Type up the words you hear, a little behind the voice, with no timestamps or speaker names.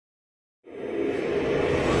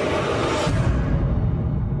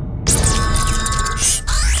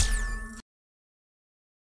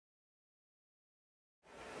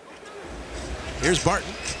Here's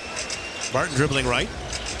Barton. Barton dribbling right.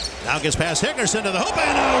 Now gets past Hickerson to the hoop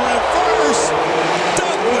and a reverse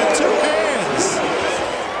dunk with two hands.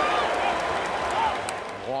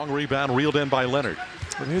 Long rebound reeled in by Leonard.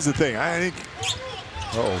 But here's the thing, I think.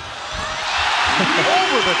 Over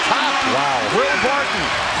the top. Wow. Will Barton.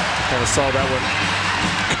 Kind of saw that one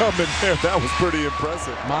coming there. That was pretty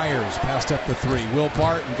impressive. Myers passed up the three. Will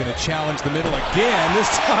Barton going to challenge the middle again. This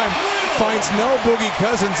time finds no Boogie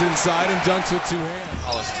Cousins inside and dunks with two hands.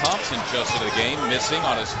 Hollis Thompson just into the game, missing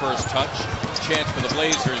on his first touch. Chance for the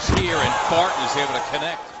Blazers here, and Barton is able to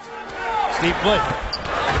connect. Steve Blake.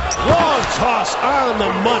 Long toss on the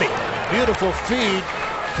money. Beautiful feed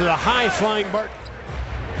to the high-flying Barton.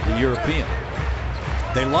 The European.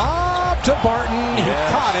 They lob to Barton. He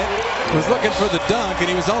caught it. Was looking for the dunk, and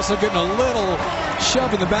he was also getting a little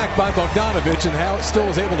shove in the back by Bogdanovich, and Howard still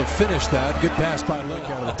was able to finish that. Good pass by Luke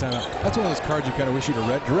out of the timeout. That's one of those cards you kind of wish you'd have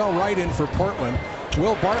read. Darrell Wright in for Portland.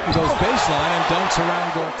 Will Barton goes baseline and dunks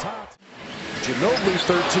around goal top. Ginobili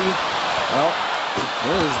 13. Well,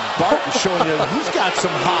 there's Barton showing you he's got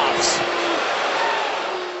some hops. I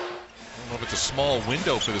don't know if it's a small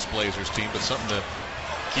window for this Blazers team, but something to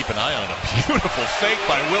keep an eye on. A beautiful fake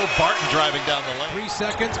by Will Barton driving down the lane. 3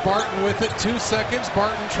 seconds, Barton with it. 2 seconds,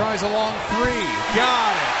 Barton tries a long three.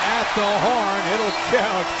 Got it at the horn. It'll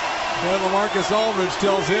count. And LaMarcus Aldridge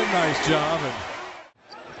tells him nice job. And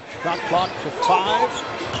shot clock to 5.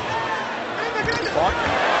 Barton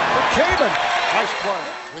for Kamen. Nice play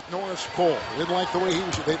with Norris Cole. Didn't like the way he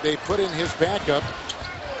was. They put in his backup,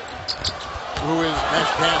 who is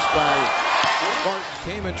nice pass by Barton.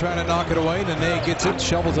 Kamen trying to knock it away. Nene gets it,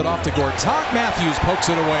 shovels it off to Gortat. Matthews pokes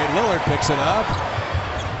it away. Lillard picks it up.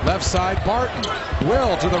 Left side, Barton.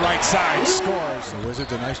 Will to the right side, scores. The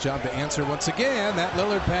Wizards a nice job to answer once again. That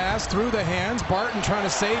Lillard pass through the hands. Barton trying to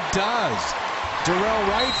save, does. Darrell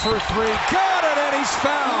Wright for three. Got it, and he's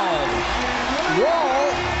fouled. Wall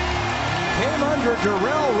came under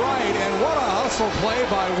Darrell Wright, and what a hustle play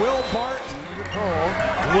by Will Barton.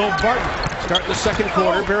 Will Barton starting the second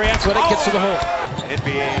quarter. Very athletic, gets to the hole.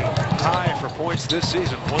 NBA high for points this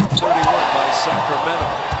season, 131 by Sacramento.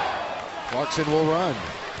 Clarkson will run.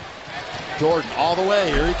 Jordan all the way.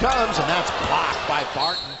 Here he comes, and that's blocked by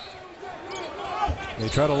Barton. They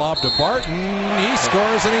try to lob to Barton. He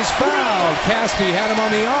scores, and he's fouled. Caspi had him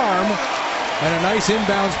on the arm. And a nice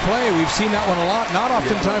inbounds play. We've seen that one a lot. Not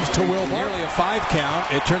oftentimes to Will Barton. Nearly a 5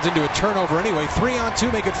 count. It turns into a turnover anyway.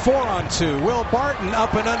 3-on-2, make it 4-on-2. Will Barton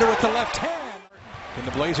up and under with the left hand. And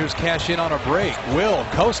the Blazers cash in on a break. Will,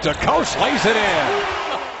 coast to coast, lays it in.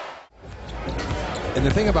 And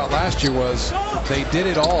the thing about last year was they did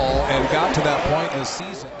it all and got to that point in the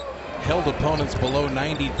season. Held opponents below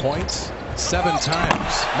 90 points 7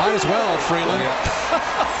 times. Might as well, Freeland.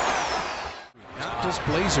 Not just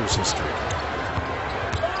Blazers history.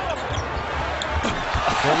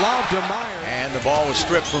 The lob to Myers. And the ball was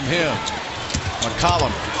stripped from him.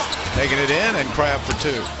 McCollum taking it in and Crab for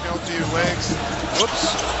 2. Guilty legs.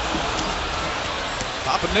 Whoops.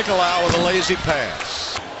 Papa Nicolau with a lazy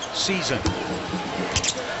pass. Season.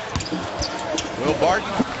 Will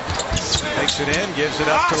Barton takes it in, gives it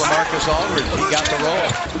up to LaMarcus Aldridge. He got the roll.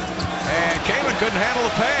 And Kamen couldn't handle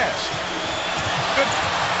the pass. Good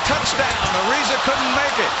touchdown. Ariza couldn't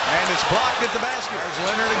make it. And it's blocked at the basket. There's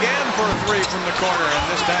Leonard again for a 3 from the corner. And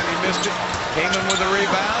this time he missed it. Kamen with a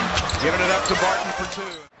rebound. Giving it up to Barton for 2.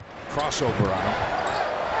 Crossover on him.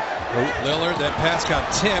 Lillard, that pass got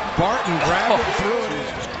tipped. Barton grabbed it, threw it in.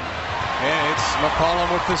 And it's McCollum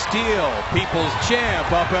with the steal. People's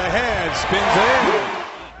champ up ahead. Spins in.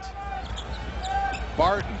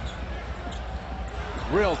 Barton.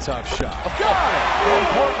 Real tough shot. Got it. And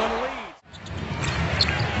Portland leads.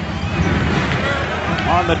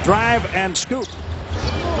 On the drive and scoop.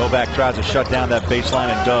 Novak tries to shut down that baseline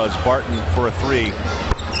and does. Barton for a 3.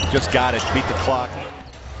 Just got it. Beat the clock.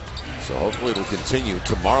 So hopefully it'll continue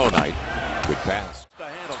tomorrow night. Good pass. The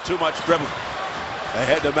handle, too much dribble.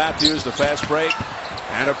 Ahead to Matthews, the fast break,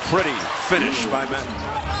 and a pretty finish by Matthews.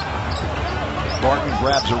 Barton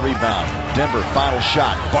grabs a rebound. Denver final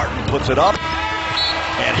shot. Barton puts it up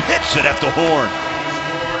and hits it at the horn.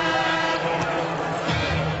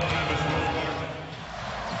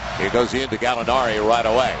 Here goes into Gallinari right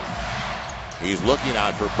away. He's looking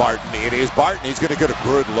out for Barton. It is Barton. He's going to get a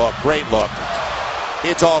good look. Great look.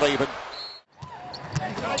 It's all even.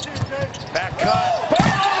 Back cut.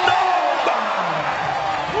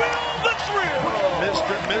 Will the thrill.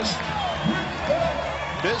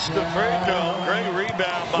 Missed the free throw. Great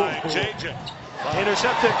rebound by JJ.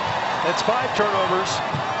 Intercepted. That's 5 turnovers.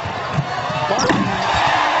 Barton.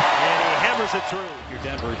 And he hammers it through. You're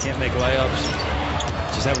Denver, can't make layups.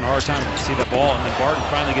 just having a hard time to see the ball, and then Barton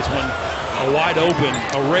finally gets one, a wide open,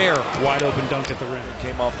 a rare wide open dunk at the rim.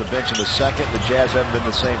 Came off the bench in the second. The Jazz haven't been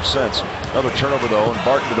the same since. Another turnover though, and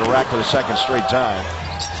Barton to the rack for the second straight time.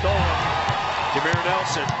 Stolen. Jameer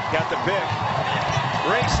Nelson got the pick.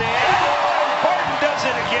 Racing. Barton does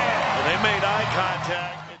it again. And they made eye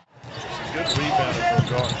contact. Good rebound for a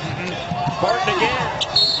guard. Barton again.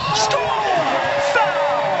 Score!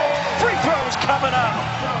 Foul! Free throws coming up.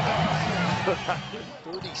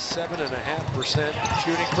 37.5%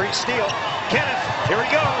 shooting. Free steal. Kenneth, here he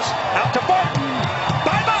goes. Out to Barton.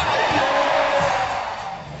 Bye-bye!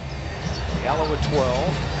 Gallo with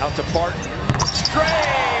 12. Out to Barton. Straight!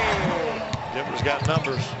 Denver's got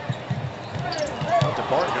numbers. Out to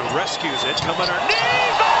Barton, who rescues it. Come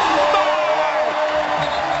underneath.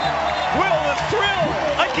 Will the thrill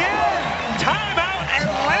again. Timeout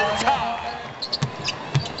Atlanta.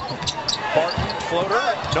 Barton, floater.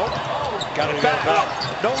 Nope. Got it back up.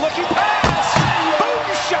 No looking pass. Boom,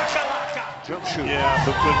 shakalaka. Jump shoot. Yeah,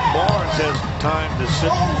 but when Barnes has time to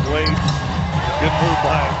sit and wait, good move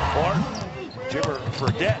by Barton. Jimmer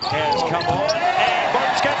Fredette has come on, and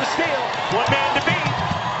Barton's got the steal. One man to beat.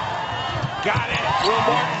 Got it. Will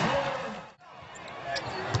Barton.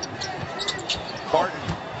 Barton.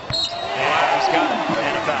 And he's got it.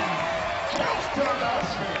 And a foul.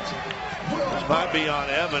 This might be on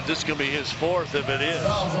Evans. This is going to be his fourth if it is.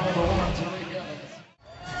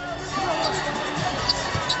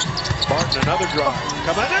 Barton, another drive.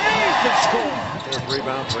 Come underneath and score. Third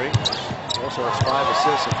rebound for English. Also has 5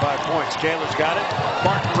 assists and 5 points. Chandler's got it.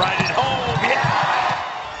 Barton right at home. Yeah!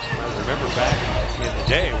 I remember back in the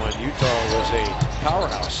day when Utah was a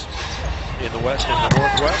powerhouse in the West and the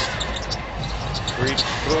Northwest. Green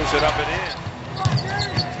throws it up and in.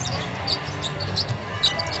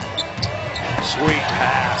 Sweet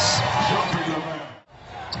pass.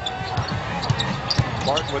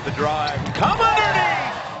 Barton with the drive. Come underneath!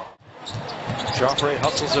 Joffrey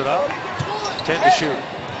hustles it up. 10 to shoot.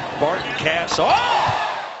 Barton casts off.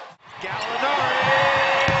 Gallinari.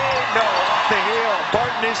 No, off the heel.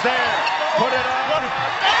 Barton is there. Put it on.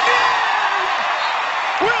 And in!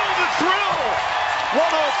 Will the thrill.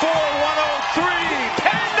 104-103.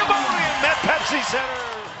 Pandemonium at Pepsi Center.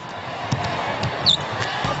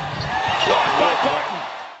 Shot by Barton.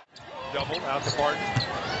 Double out to Barton.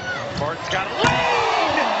 Barton's got a lead.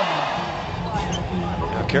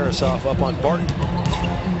 Now Karasov up on Barton.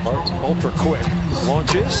 Barton ultra quick.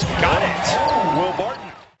 Launches. Got it. Will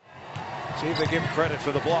Barton. See if they give him credit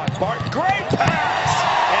for the block. Barton, great pass.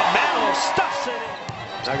 And Mantle stuffs it in.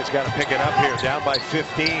 Nuggets got to pick it up here. Down by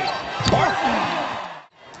 15. Barton.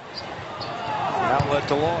 Outlet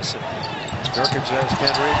to Lawson. Nurkic has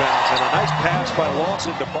 10 rebounds. And a nice pass by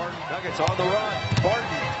Lawson to Barton. Nuggets on the run.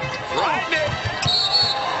 Barton. Riding it.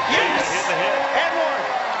 Yes. In the hit. Edward.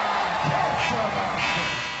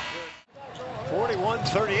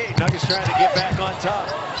 41-38. Nuggets trying to get back on top.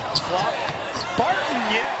 Flop. Barton,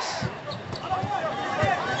 yes.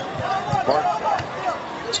 Barton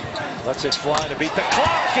lets it fly to beat the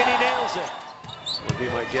clock, and he nails it. Would be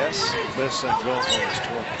my guess. Best on goal is 12.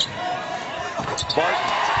 Barton.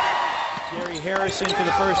 Gary Harrison for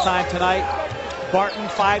the first time tonight. Barton,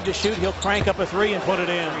 5 to shoot. He'll crank up a 3 and put it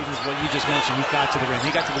in. What you just mentioned, he got to the rim.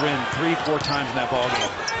 He got to the rim 3-4 times in that ball game.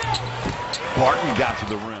 Barton got to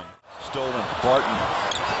the rim. Stolen. Barton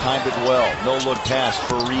timed it well. No look pass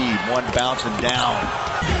for Reed. One bouncing down.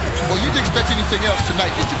 Well, you didn't expect anything else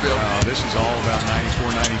tonight, did you, Bill? This is all about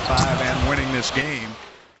 94-95 and winning this game.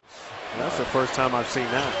 That's the first time I've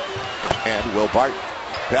seen that. And Will Barton.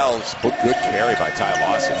 Bell's good carry by Ty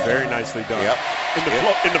Lawson. Very nicely done. Yep.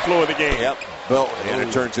 In the flow of the game. Yep. Well, and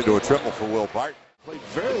it turns into a triple for Will Barton. Played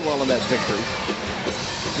very well in that victory.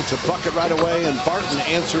 Gets a bucket right away, and Barton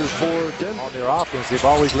answers for Denver. On their offense, they've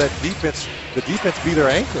always let the defense be their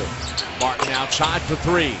anchor. Barton outside for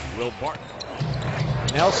 3. Will Barton.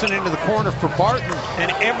 Nelson into the corner for Barton,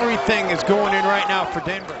 and everything is going in right now for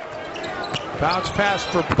Denver. Bounce pass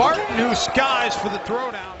for Barton, who skies for the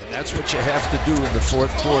throwdown. That's what you have to do in the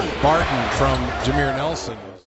fourth quarter. Barton from Jameer Nelson.